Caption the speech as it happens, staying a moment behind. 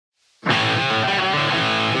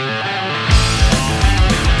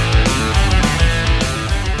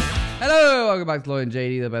welcome back to Lloyd and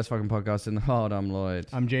JD, the best fucking podcast in the world. I'm Lloyd.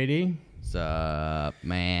 I'm JD. What's up,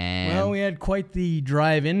 man? Well, we had quite the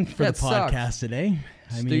drive-in for the podcast today.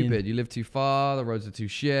 Stupid. You live too far. The roads are too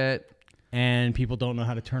shit. And people don't know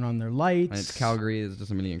how to turn on their lights. And it's Calgary. There's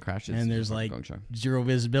just a million crashes. And there's like zero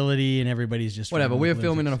visibility, and everybody's just whatever. We're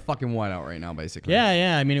filming in a fucking whiteout right now, basically.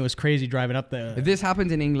 Yeah. I mean, it was crazy driving up there. If this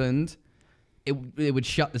happened in England, it would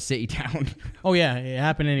shut the city down. Oh yeah, it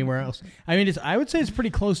happened anywhere else. I mean, I would say it's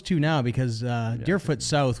pretty close to now because Deerfoot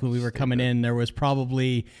South, when we were coming in, there was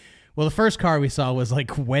probably. Well, the first car we saw was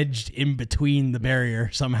like wedged in between the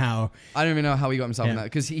barrier somehow. I don't even know how he got himself in that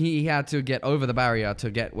because he had to get over the barrier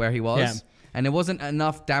to get where he was. Yeah. And there wasn't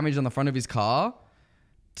enough damage on the front of his car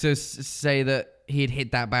to say that he'd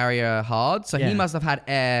hit that barrier hard. So he must have had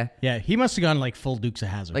air. Yeah, he must have gone like full Dukes of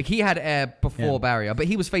Hazzard. Like he had air before barrier, but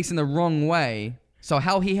he was facing the wrong way. So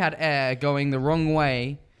how he had air going the wrong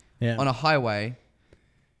way on a highway.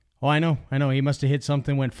 Oh, I know. He must have hit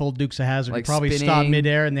something, went full Dukes of Hazzard. Like he probably stopped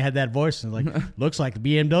midair, and they had that voice. And like, looks like the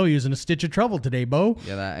BMW's in a stitch of trouble today, Bo.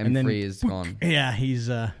 Yeah, that M3 is gone. Yeah, he's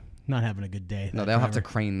not having a good day. No, they'll have to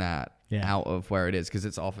crane that out of where it is because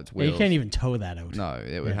it's off its wheels. Yeah, you can't even tow that out. No,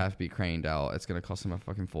 it would have to be craned out. It's going to cost them a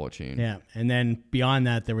fucking fortune. Yeah, and then beyond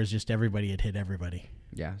that, there was just everybody had hit everybody.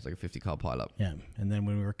 Yeah, it's like a 50-car pileup. Yeah, and then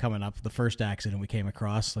when we were coming up, the first accident we came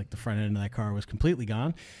across, like the front end of that car was completely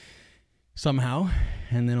gone. Somehow,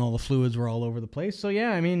 and then all the fluids were all over the place. So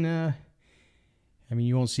yeah, I mean,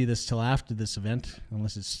 you won't see this till after this event,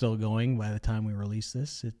 unless it's still going by the time we release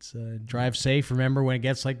this. It's drive safe. Remember, when it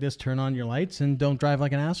gets like this, turn on your lights and don't drive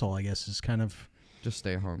like an asshole. I guess is kind of just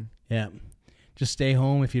stay home. Yeah, just stay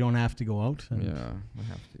home if you don't have to go out. And yeah, I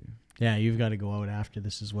have to. Yeah, you've got to go out after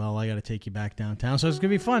this as well. I got to take you back downtown, so it's gonna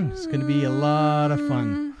be fun. It's gonna be a lot of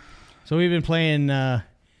fun. So we've been playing.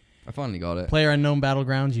 I finally got it. PlayerUnknown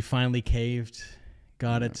Battlegrounds. You finally caved.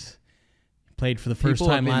 Got it. Played for the first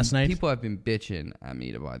time last night. People have been bitching at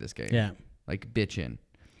me to buy this game. Yeah. Like bitching.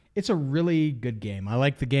 It's a really good game. I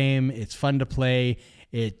like the game. It's fun to play.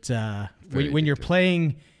 When you're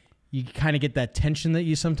playing, you kind of get that tension that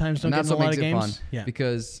you sometimes don't get in a lot of games. Fun. Yeah.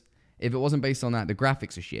 Because if it wasn't based on that, the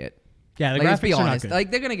graphics are shit. Yeah, the graphics are not good.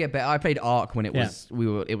 Like they're gonna get better. I played Ark when it was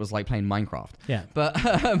it was like playing Minecraft. Yeah, but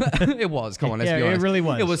it was. Come on, let's be honest. It really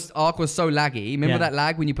was. Ark was so laggy. Remember that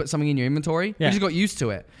lag when you put something in your inventory? Yeah. You just got used to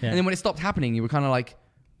it, and then when it stopped happening, you were kind of like,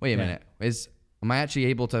 wait a minute, am I actually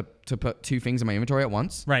able to put two things in my inventory at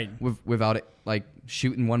once? Right. Without it like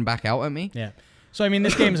shooting one back out at me? Yeah. So I mean,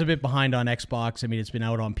 this game's a bit behind on Xbox. I mean, it's been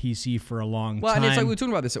out on PC for a long time. Well, and it's like we were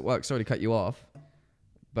talking about this at work. Sorry to cut you off.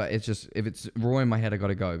 But it's just, if it's raw in my head, I got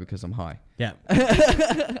to go because I'm high. Yeah.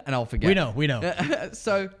 And I'll forget. We know.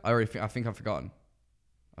 So, I think I've forgotten.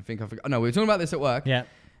 No, we were talking about this at work. Yeah.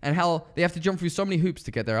 And how they have to jump through so many hoops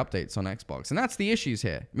to get their updates on Xbox. And that's the issues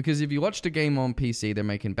here. Because if you watch the game on PC, they're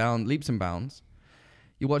making leaps and bounds.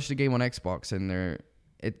 You watch the game on Xbox and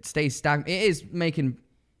it stays stagnant. It is making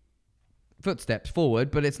footsteps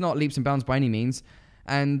forward, but it's not leaps and bounds by any means.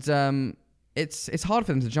 And, it's hard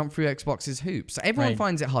for them to jump through Xbox's hoops. Everyone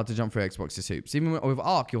finds it hard to jump through Xbox's hoops. Even with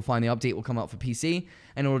Ark, you'll find the update will come out for PC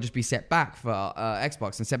and it'll just be set back for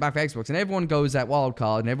Xbox and set back for Xbox. And everyone goes at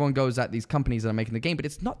Wildcard and everyone goes at these companies that are making the game, but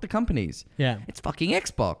it's not the companies. Yeah. It's fucking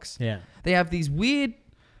Xbox. Yeah. They have these weird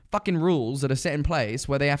fucking rules that are set in place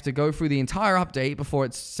where they have to go through the entire update before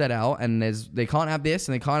it's set out, and they can't have this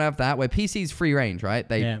and they can't have that, where PC's free range, right?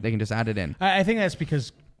 They can just add it in. I think that's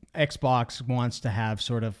because Xbox wants to have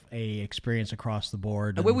sort of a experience across the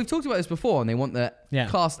board. Well, we've talked about this before, and they want the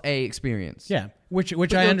Class A experience. Yeah, which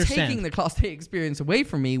but I you're understand. Taking the Class A experience away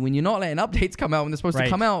from me when you're not letting updates come out when they're supposed to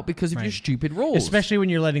come out because of your stupid rules. Especially when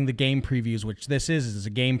you're letting the game previews, which this is a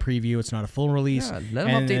game preview. It's not a full release. Yeah, let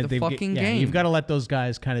them update the fucking game. You've got to let those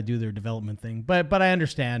guys kind of do their development thing. But I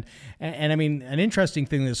understand. And I mean, an interesting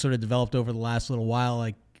thing that sort of developed over the last little while,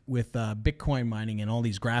 like, with Bitcoin mining and all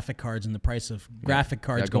these graphic cards and the price of graphic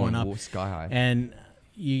cards going up sky high. And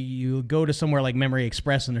you go to somewhere like Memory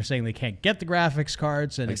Express and they're saying they can't get the graphics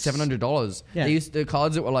cards, and like $700. Yeah. They used the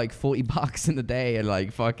cards that were like $40 in the day and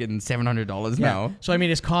like fucking $700 now. So I mean,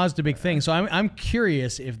 it's caused a big thing. So I'm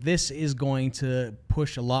curious if this is going to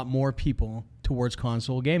push a lot more people towards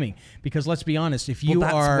console gaming, because let's be honest, if you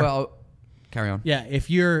carry on. Yeah,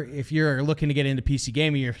 if you're looking to get into PC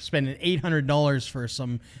gaming, you're spending $800 for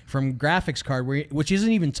from graphics card, which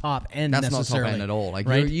isn't even top end. That's necessarily. Not top end at all. Like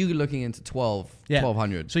right? you're looking into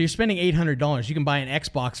 $1,200. So you're spending $800. You can buy an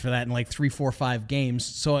Xbox for that in like 3, 4, 5 games.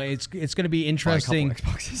 So it's going to be interesting. Buy a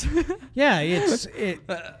couple Xboxes. Yeah,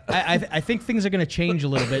 I think things are going to change a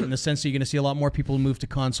little bit in the sense that you're going to see a lot more people move to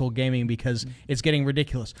console gaming because it's getting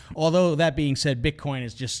ridiculous. Although that being said, Bitcoin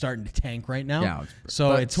is just starting to tank right now. Yeah. So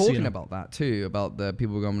but it's talking about that too. too about the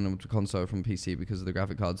people going to console from PC because of the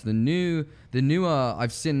graphic cards. The newer,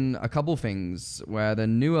 I've seen a couple things where the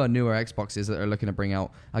newer Xboxes that are looking to bring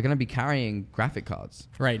out are going to be carrying graphic cards.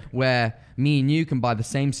 Right. Where me and you can buy the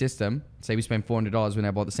same system. Say we spend $400 when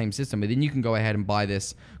I bought the same system, but then you can go ahead and buy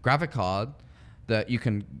this graphic card that you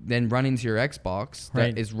can then run into your Xbox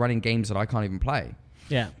that is running games that I can't even play.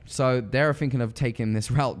 Yeah. So they're thinking of taking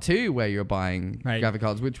this route too, where you're buying graphic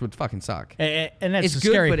cards, which would fucking suck. And that's it's the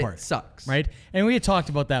good, scary but part. It sucks, right? And we had talked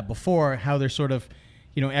about that before, how they're sort of,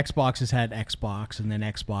 Xbox has had Xbox and then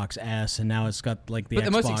Xbox S, and now it's got like the. But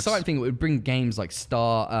the most exciting thing, it would bring games like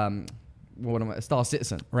Star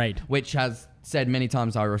Citizen, right? Which has said many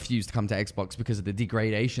times I refuse to come to Xbox because of the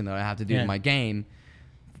degradation that I have to do in my game.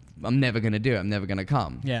 I'm never going to do it. I'm never going to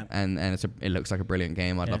come. Yeah. And it looks like a brilliant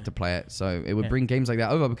game. I'd love to play it. So it would bring games like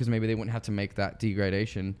that over because maybe they wouldn't have to make that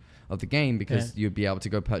degradation of the game because you'd be able to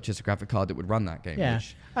go purchase a graphic card that would run that game. Yeah.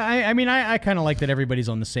 I kind of like that everybody's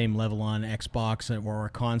on the same level on Xbox or a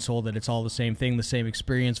console, that it's all the same thing, the same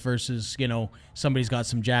experience versus, somebody's got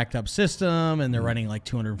some jacked up system and they're running like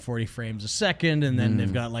 240 frames a second and then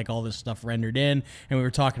they've got like all this stuff rendered in. And we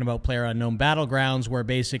were talking about PlayerUnknown Battlegrounds where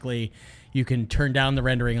basically you can turn down the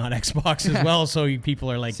rendering on Xbox as well, so people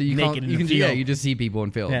are like naked in the field. Yeah, you just see people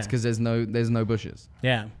in fields because there's no bushes.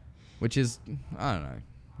 Yeah, which is, I don't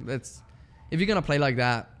know. If you're gonna play like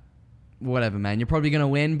that, whatever, man. You're probably gonna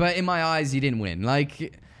win, but in my eyes, you didn't win.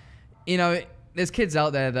 Like, there's kids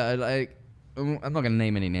out there that are like, I'm not gonna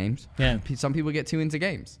name any names. Yeah, some people get too into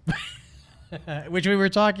games, which we were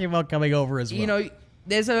talking about coming over as well.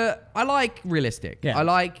 I like realistic. Yeah. I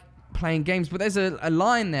like playing games, but there's a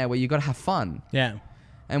line there where you got to have fun. Yeah.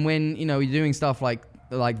 And when you're doing stuff like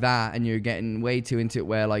that and you're getting way too into it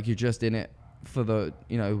where like you're just in it for the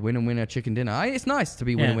winner chicken dinner. It's nice to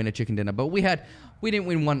be winner chicken dinner, but we didn't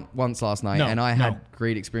win once last night, and I had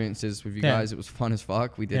great experiences with you guys. It was fun as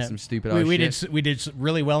fuck. We did some stupid shit. We did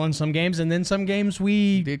really well in some games, and then some games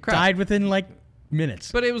we died within like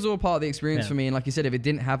minutes. But it was all part of the experience for me. And like you said, if it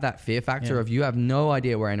didn't have that fear factor of you have no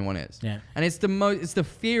idea where anyone is. Yeah. And it's the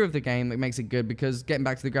fear of the game that makes it good, because getting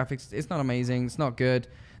back to the graphics, it's not amazing. It's not good.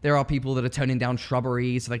 There are people that are toning down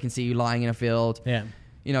shrubbery so they can see you lying in a field. Yeah.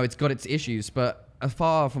 It's got its issues, but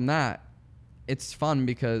far from that, it's fun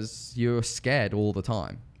because you're scared all the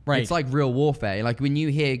time. Right. It's like real warfare. Like when you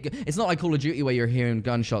hear, it's not like Call of Duty where you're hearing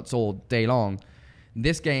gunshots all day long.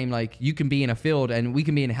 This game, like, you can be in a field and we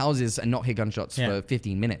can be in houses and not hear gunshots for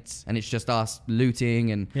 15 minutes, and it's just us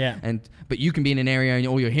looting but you can be in an area and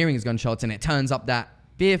all you're hearing is gunshots, and it turns up that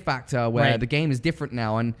fear factor where the game is different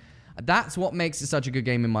now, and that's what makes it such a good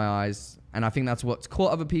game in my eyes. And I think that's what's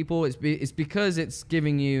caught other people. It's because it's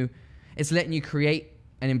letting you create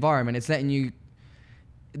an environment. It's letting you.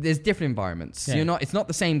 There's different environments. Yeah. It's not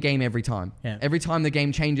the same game every time. Yeah. Every time the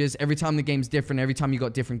game changes, every time the game's different, every time you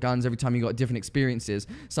got different guns, every time you got different experiences.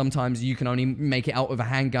 Sometimes you can only make it out with a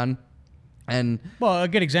handgun. And a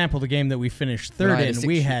good example, the game that we finished third in,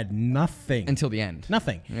 we had nothing until the end.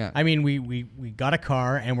 Nothing. Yeah. I mean, we got a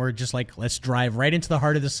car and we're just like, let's drive right into the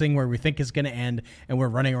heart of this thing where we think it's going to end, and we're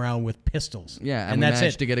running around with pistols. Yeah, and that's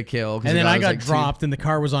managed to get a kill. And then I got dropped and the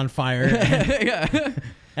car was on fire. Yeah.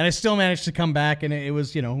 And I still managed to come back, and it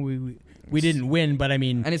was, we didn't win, but I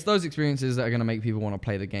mean... And it's those experiences that are going to make people want to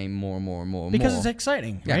play the game more and more and more and because more. It's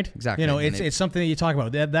exciting, right? Yeah, exactly. It's something that you talk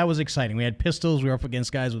about. That was exciting. We had pistols. We were up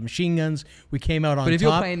against guys with machine guns. We came out on top. But if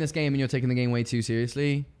you're playing this game and you're taking the game way too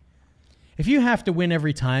seriously... If you have to win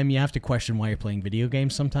every time, you have to question why you're playing video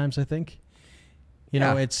games sometimes, I think.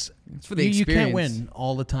 It's for the experience. You can't win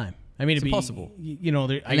all the time. I mean, it's impossible.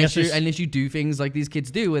 Unless you do things like these kids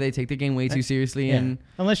do, where they take the game way too seriously, and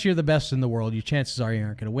unless you're the best in the world, your chances are you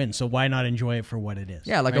aren't going to win. So why not enjoy it for what it is?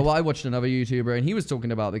 Yeah, I watched another YouTuber, and he was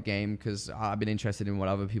talking about the game because I've been interested in what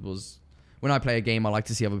other people's. When I play a game, I like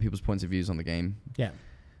to see other people's points of views on the game. Yeah.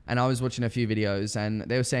 And I was watching a few videos, and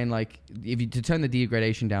they were saying to turn the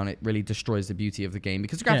degradation down, it really destroys the beauty of the game,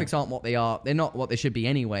 because the graphics aren't what they are. They're not what they should be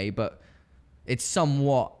anyway, but it's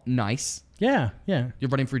somewhat nice. Yeah. You're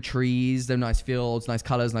running through trees. They're nice fields, nice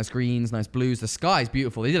colors, nice greens, nice blues. The sky's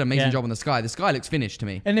beautiful. They did an amazing job on the sky. The sky looks finished to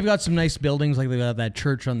me. And they've got some nice buildings, like they've got that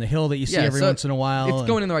church on the hill that you see every once in a while. It's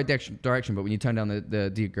going in the right direction, but when you turn down the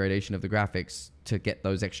degradation of the graphics to get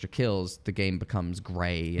those extra kills, the game becomes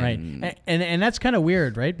gray. Right. And that's kind of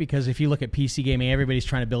weird, right? Because if you look at PC gaming, everybody's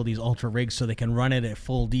trying to build these ultra rigs so they can run it at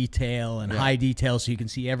full detail and high detail so you can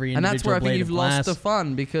see every individual. And that's where I think you've lost the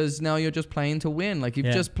fun, because now you're just playing to win. Like, you've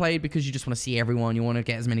just played because you just want to see everyone. You want to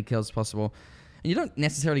get as many kills as possible. And you don't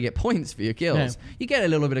necessarily get points for your kills. Yeah. You get a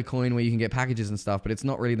little bit of coin where you can get packages and stuff, but it's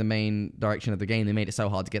not really the main direction of the game. They made it so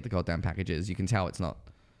hard to get the goddamn packages. You can tell it's not.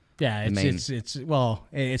 Yeah, the main-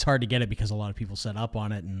 it's hard to get it because a lot of people set up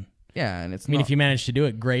on it, and yeah, and it's I mean, not, if you manage to do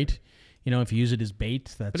it, great. You know, if you use it as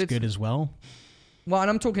bait, that's it's- good as well. well, and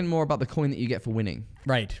I'm talking more about the coin that you get for winning.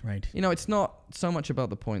 Right. You know, it's not so much about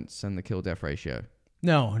the points and the kill death ratio.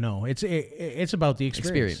 No, it's about the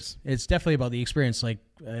experience. It's definitely about the experience. Like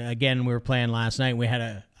again, we were playing last night.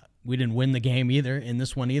 We didn't win the game either in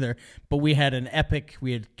this one either, but we had an epic.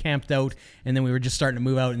 We had camped out, and then we were just starting to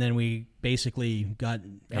move out, and then we basically got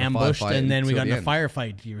ambushed, and then we got in a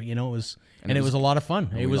firefight. You know, it was a lot of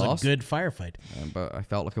fun. It was a good firefight. But I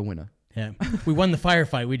felt like a winner. Yeah, we won the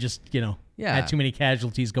firefight. We just Yeah. had too many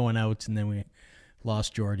casualties going out, and then we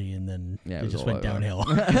lost Jordy, and then Yeah, it it was just all went over. downhill.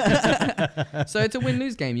 So it's a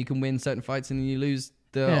win-lose game. You can win certain fights and then you lose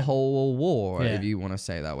the Yeah. whole war, Yeah. if you want to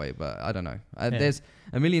say it that way. But I don't know. There's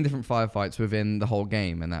a million different firefights within the whole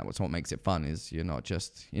game, and that's what makes it fun. Is you're not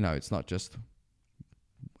just, it's not just.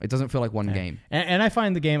 It doesn't feel like one game. And I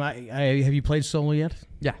find the game. I have you played solo yet?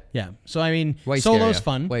 Yeah, Yeah. So I mean, way solo's scarier.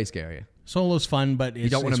 fun. Way scarier. Solo's fun, but You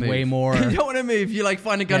don't want it's to move. way more. You don't want to move. You like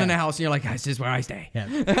find a gun Yeah. in a house, and you're like, "This is where I stay." Yeah.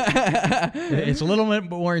 It's a little bit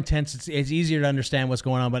more intense. It's easier to understand what's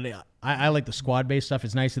going on, but I like the squad-based stuff.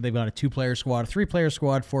 It's nice that they've got a 2-player squad, a 3-player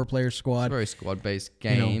squad, 4-player It's a squad. very squad-based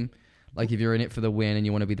game. Like if you're in it for the win and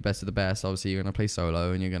you want to be the best of the best, obviously you're going to play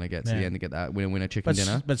solo and you're going to get to the Yeah. end to get that winner chicken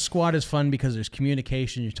dinner. But squad is fun because there's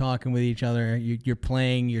communication. You're talking with each other. You're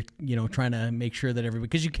playing. You're trying to make sure that everybody,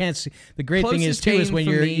 because you can't see. The great thing is Closest too is game when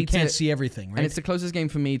for me you can't to- see everything, right? And it's the closest game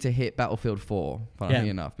for me to hit Battlefield 4, funnily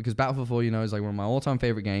Yeah. enough. Because Battlefield 4, is like one of my all-time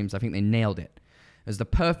favorite games. I think they nailed it. It's the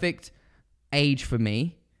perfect age for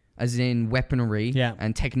me, as in weaponry Yeah.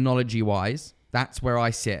 and technology-wise. That's where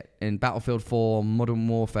I sit. In Battlefield 4, Modern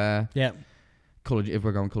Warfare, yeah. if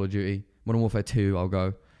we're going Call of Duty, Modern Warfare 2, I'll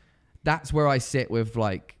go. That's where I sit with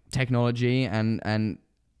like technology and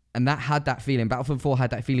that had that feeling. Battlefield 4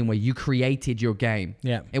 had that feeling where you created your game.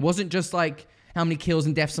 Yeah. It wasn't just like how many kills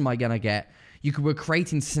and deaths am I gonna get. Were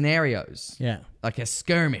creating scenarios, Yeah. like a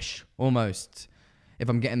skirmish almost. If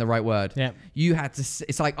I'm getting the right word, Yeah. You had to.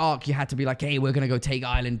 It's like Ark. You had to be like, hey, we're gonna go take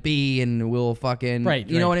Island B, and we'll fucking, Right,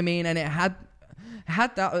 You know right. what I mean? And it had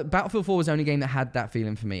that. Battlefield 4 was the only game that had that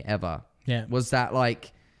feeling for me ever. Yeah. Was that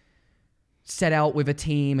like set out with a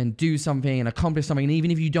team and do something and accomplish something, and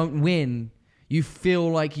even if you don't win, you feel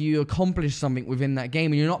like you accomplished something within that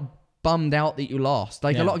game, and you're not bummed out that you lost.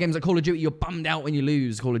 Like Yeah. a lot of games like Call of Duty, you're bummed out when you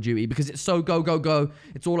lose Call of Duty because it's so go, go, go.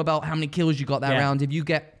 It's all about how many kills you got that Yeah. round. If you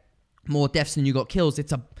get more deaths than you got kills,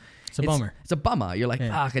 it's a bummer. It's a bummer. You're like,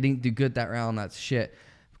 Yeah. fuck, I didn't do good that round. That's shit.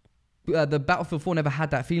 The Battlefield 4 never had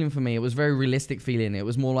that feeling for me. It was very realistic feeling. It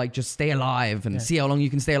was more like just stay alive and see how long you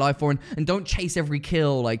can stay alive for, and don't chase every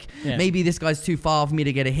kill. Like maybe this guy's too far for me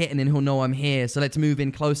to get a hit, and then he'll know I'm here. So let's move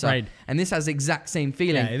in closer. Right. And this has the exact same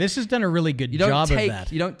feeling. Yeah, this has done a really good You don't job take of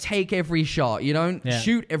that. you don't take every shot. You don't Yeah.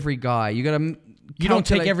 shoot every guy. You gotta. You don't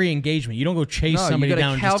take calculate- every engagement. You don't go chase no, somebody you gotta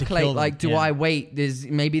down just to calculate kill them. like, do Yeah. I wait? There's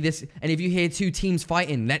maybe this, and if you hear two teams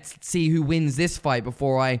fighting, let's see who wins this fight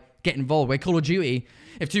before I get involved. Where Call of Duty,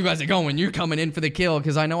 if two guys are going, you're coming in for the kill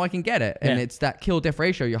because I know I can get it, and Yeah. it's that kill death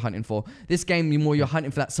ratio you're hunting for. This game, you're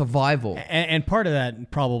hunting for that survival. And part of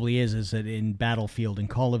that probably is that in Battlefield and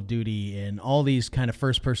Call of Duty and all these kind of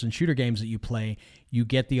first-person shooter games that you play, you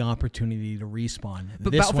get the opportunity to respawn.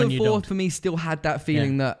 But This one Battlefield you 4 don't. for me still had that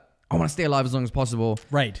feeling that I want to stay alive as long as possible.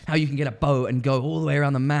 Right. How you can get a boat and go all the way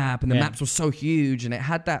around the map, and the Yeah. maps were so huge, and it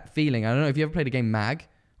had that feeling. I don't know if you ever played a game Mag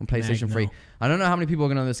on PlayStation Mag, 3. no. I don't know how many people are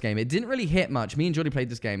going to know this game. It didn't really hit much. Me and Jordy played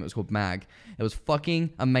this game. It was called Mag. It was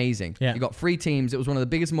fucking amazing. Yeah. You got 3 teams. It was one of the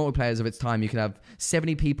biggest multiplayers of its time. You could have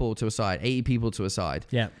 70 people to a side, 80 people to a side.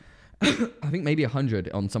 Yeah. I think maybe 100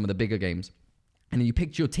 on some of the bigger games. And then you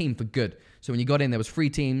picked your team for good. So when you got in, there was 3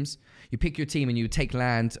 teams. You pick your team and you would take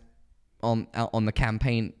land on the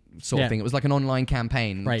campaign sort of thing. It was like an online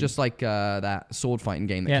campaign, Right. just like that sword fighting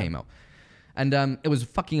game that Yeah. came out. And it was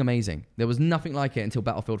fucking amazing. There was nothing like it until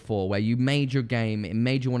Battlefield 4, where you made your game. It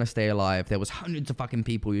made you want to stay alive. There was hundreds of fucking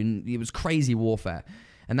people. It was crazy warfare.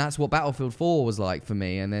 And that's what Battlefield 4 was like for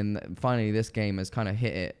me. And then finally, this game has kind of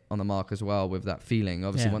hit it on the mark as well with that feeling.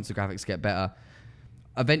 Obviously, Yeah. once the graphics get better,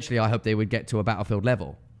 eventually I hope they would get to a Battlefield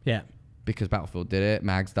level. Yeah. Because Battlefield did it,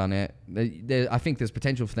 Mag's done it. I think there's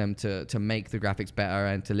potential for them to make the graphics better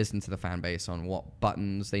and to listen to the fan base on what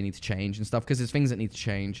buttons they need to change and stuff. Because there's things that need to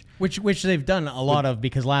change. Which they've done a lot of,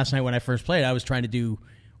 because last night when I first played, I was trying to do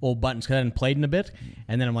old buttons because I hadn't played in a bit.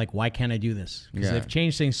 And then I'm like, why can't I do this? Because Yeah. they've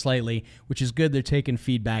changed things slightly, which is good. They're taking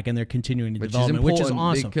feedback and they're continuing the Which is development, which is important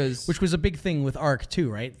awesome. because- Which was a big thing with Ark too,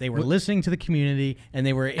 right? They were listening to the community and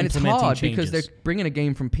they were And it's implementing hard changes. because they're bringing a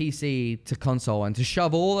game from PC to console, and to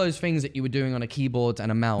shove all those things that you were doing on a keyboard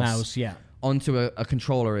and a mouse yeah. onto a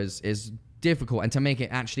controller is difficult, and to make it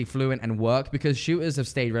actually fluent and work, because shooters have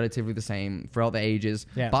stayed relatively the same throughout the ages.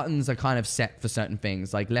 Yeah. Buttons are kind of set for certain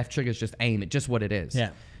things, like left trigger's just aim, it's just what it is. Yeah.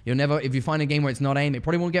 You'll never, if you find a game where it's not aim, it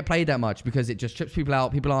probably won't get played that much because it just trips people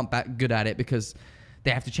out. People aren't that good at it because they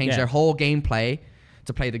have to change Yeah. their whole gameplay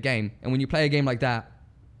to play the game. And when you play a game like that,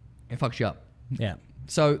 it fucks you up. Yeah.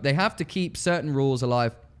 So they have to keep certain rules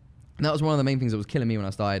alive. And that was one of the main things that was killing me when I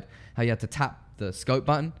started, how you had to tap the scope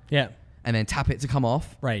button Yeah. and then tap it to come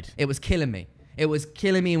off. Right. It was killing me. It was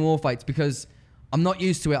killing me in war fights because I'm not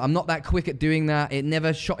used to it. I'm not that quick at doing that. It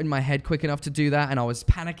never shot in my head quick enough to do that, and I was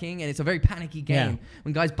panicking, and it's a very panicky game. Yeah.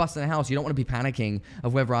 When guys bust in a house, you don't want to be panicking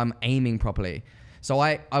of whether I'm aiming properly. So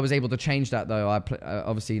I was able to change that, though. I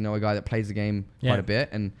obviously know a guy that plays the game Yeah. quite a bit,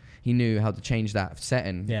 and he knew how to change that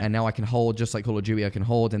setting. Yeah. And now I can hold, just like Call of Duty, I can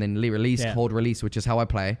hold and then release, Yeah. hold, release, which is how I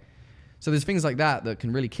play. So there's things like that that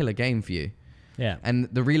can really kill a game for you. Yeah. And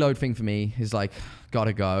the reload thing for me is like,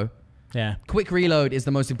 gotta go. Yeah. Quick reload is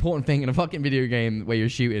the most important thing in a fucking video game where you're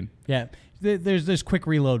shooting. Yeah. There's quick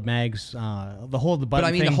reload mags. The hold the button But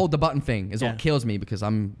I mean, thing. the hold the button thing is Yeah. what kills me because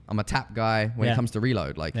I'm a tap guy when Yeah. it comes to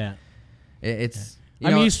reload. Like, Yeah. it's... you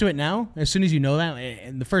I'm know, used to it now. As soon as you know that,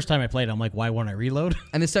 and the first time I played, I'm like, why won't I reload?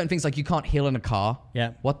 and there's certain things like you can't heal in a car.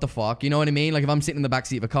 Yeah. What the fuck? You know what I mean? Like if I'm sitting in the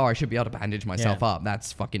backseat of a car, I should be able to bandage myself Yeah. up.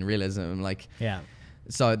 That's fucking realism. Like, Yeah.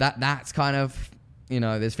 so that's kind of, you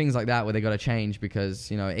know, there's things like that where they got to change because,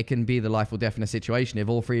 you know, it can be the life or death in a situation. If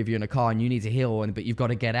all three of you in a car and you need to heal, but you've got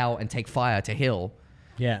to get out and take fire to heal,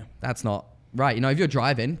 Yeah. that's not right. You know, if you're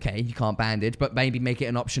driving, okay, you can't bandage, but maybe make it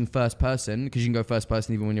an option first person, because you can go first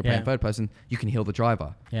person even when you're playing Yeah. third person. You can heal the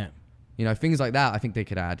driver. Yeah. You know, things like that I think they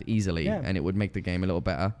could add easily, Yeah. and it would make the game a little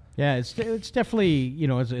better. Yeah, it's definitely, you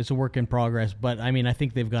know, it's a work in progress, but I mean, I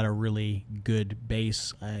think they've got a really good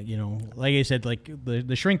base. You know, like I said, like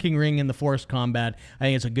the shrinking ring and the forced combat, I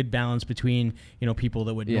think it's a good balance between, you know, people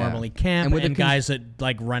that would Yeah. normally camp And with and the guys that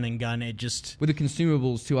like run and gun. It just, With the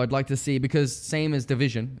consumables too, I'd like to see, because same as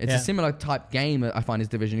Division, it's Yeah. a similar type game I find as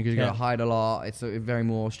Division, because you got Yeah. to hide a lot. It's a very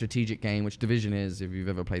more strategic game, which Division is. If you've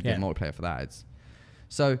ever played the Yeah. multiplayer for that,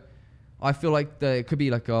 so. I feel like it could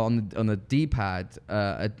be like on the D-pad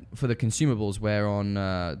for the consumables, where on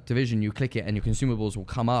Division you click it and your consumables will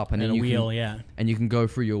come up, and and then a you wheel, can, yeah. and you can go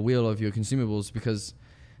through your wheel of your consumables, because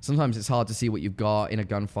sometimes it's hard to see what you've got in a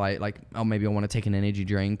gunfight. Like, oh, maybe I want to take an energy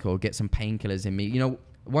drink or get some painkillers in me. You know,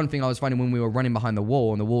 one thing I was finding when we were running behind the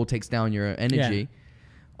wall and the wall takes down your energy,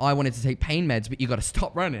 I wanted to take pain meds, but you got to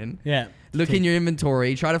stop running. Yeah. Look in your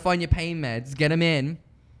inventory, try to find your pain meds, get them in.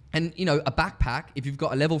 And, you know, a backpack, if you've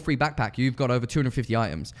got a level 3 backpack, you've got over 250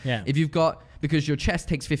 items. Yeah. If you've got, because your chest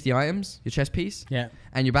takes 50 items, your chest piece, Yeah.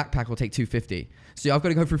 and your backpack will take 250. So I've got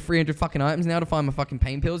to go through 300 fucking items now to find my fucking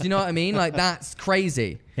pain pills. You know what I mean? Like, that's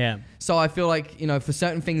crazy. Yeah. So I feel like, you know, for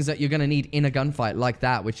certain things that you're going to need in a gunfight like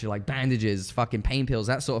that, which are like bandages, fucking pain pills,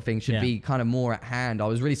 that sort of thing should Yeah. be kind of more at hand. I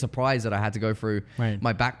was really surprised that I had to go through Right.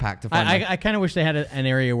 my backpack to find my I kind of wish they had an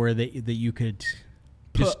area where that you could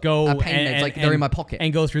just Put go a pain meds, like they're in my pocket.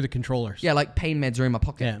 and go through the controllers. Yeah, like pain meds are in my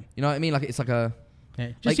pocket. Yeah. You know what I mean? Like it's like a... Yeah.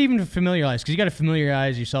 Just Like- even to familiarize, because you got to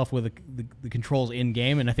familiarize yourself with the controls in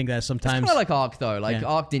game, and I think that It's sometimes, kind of like Ark, though. Like, Yeah.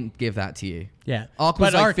 Ark didn't give that to you. yeah, Ark was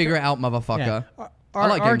But like, Ark- figure it out, motherfucker. Yeah. I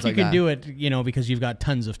like Ark, games you like can that. do it, you know, because you've got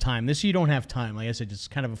tons of time. This you don't have time. Like I said, it's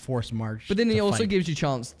kind of a forced march. But then to it also fight. gives you a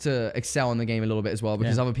chance to excel in the game a little bit as well,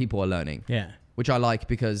 because Yeah. other people are learning, Yeah, which I like,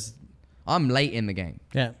 because I'm late in the game.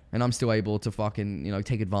 yeah, And I'm still able to fucking, you know,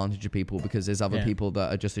 take advantage of people, because there's other Yeah. people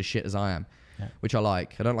that are just as shit as I am, Yeah. which I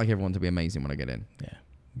like. I don't like everyone to be amazing when I get in, yeah.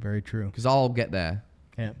 Very true. because I'll get there.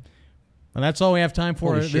 Yeah, and that's all we have time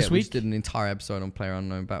for Holy shit, this we week. just did an entire episode on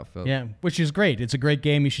PlayerUnknown Battlefield. Yeah, which is great. It's a great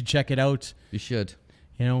game. You should check it out. You should.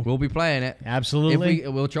 You know, We'll be playing it. absolutely.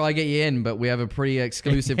 We'll try to get you in, but we have a pretty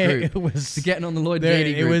exclusive group. It was to getting on the Lloyd there,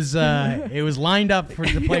 JD it group. was lined up to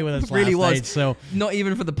play with us. It really last was. night, so Not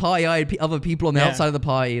even for the party. I had other people on the Yeah. outside of the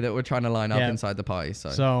party that were trying to line up Yeah. inside the party.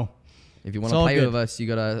 So, so if you want it's to all play good. with us, you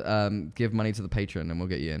gotta give money to the patron, and we'll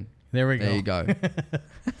get you in. there we There you go.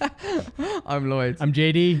 I'm Lloyd. I'm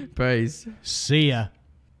JD. Praise. See ya.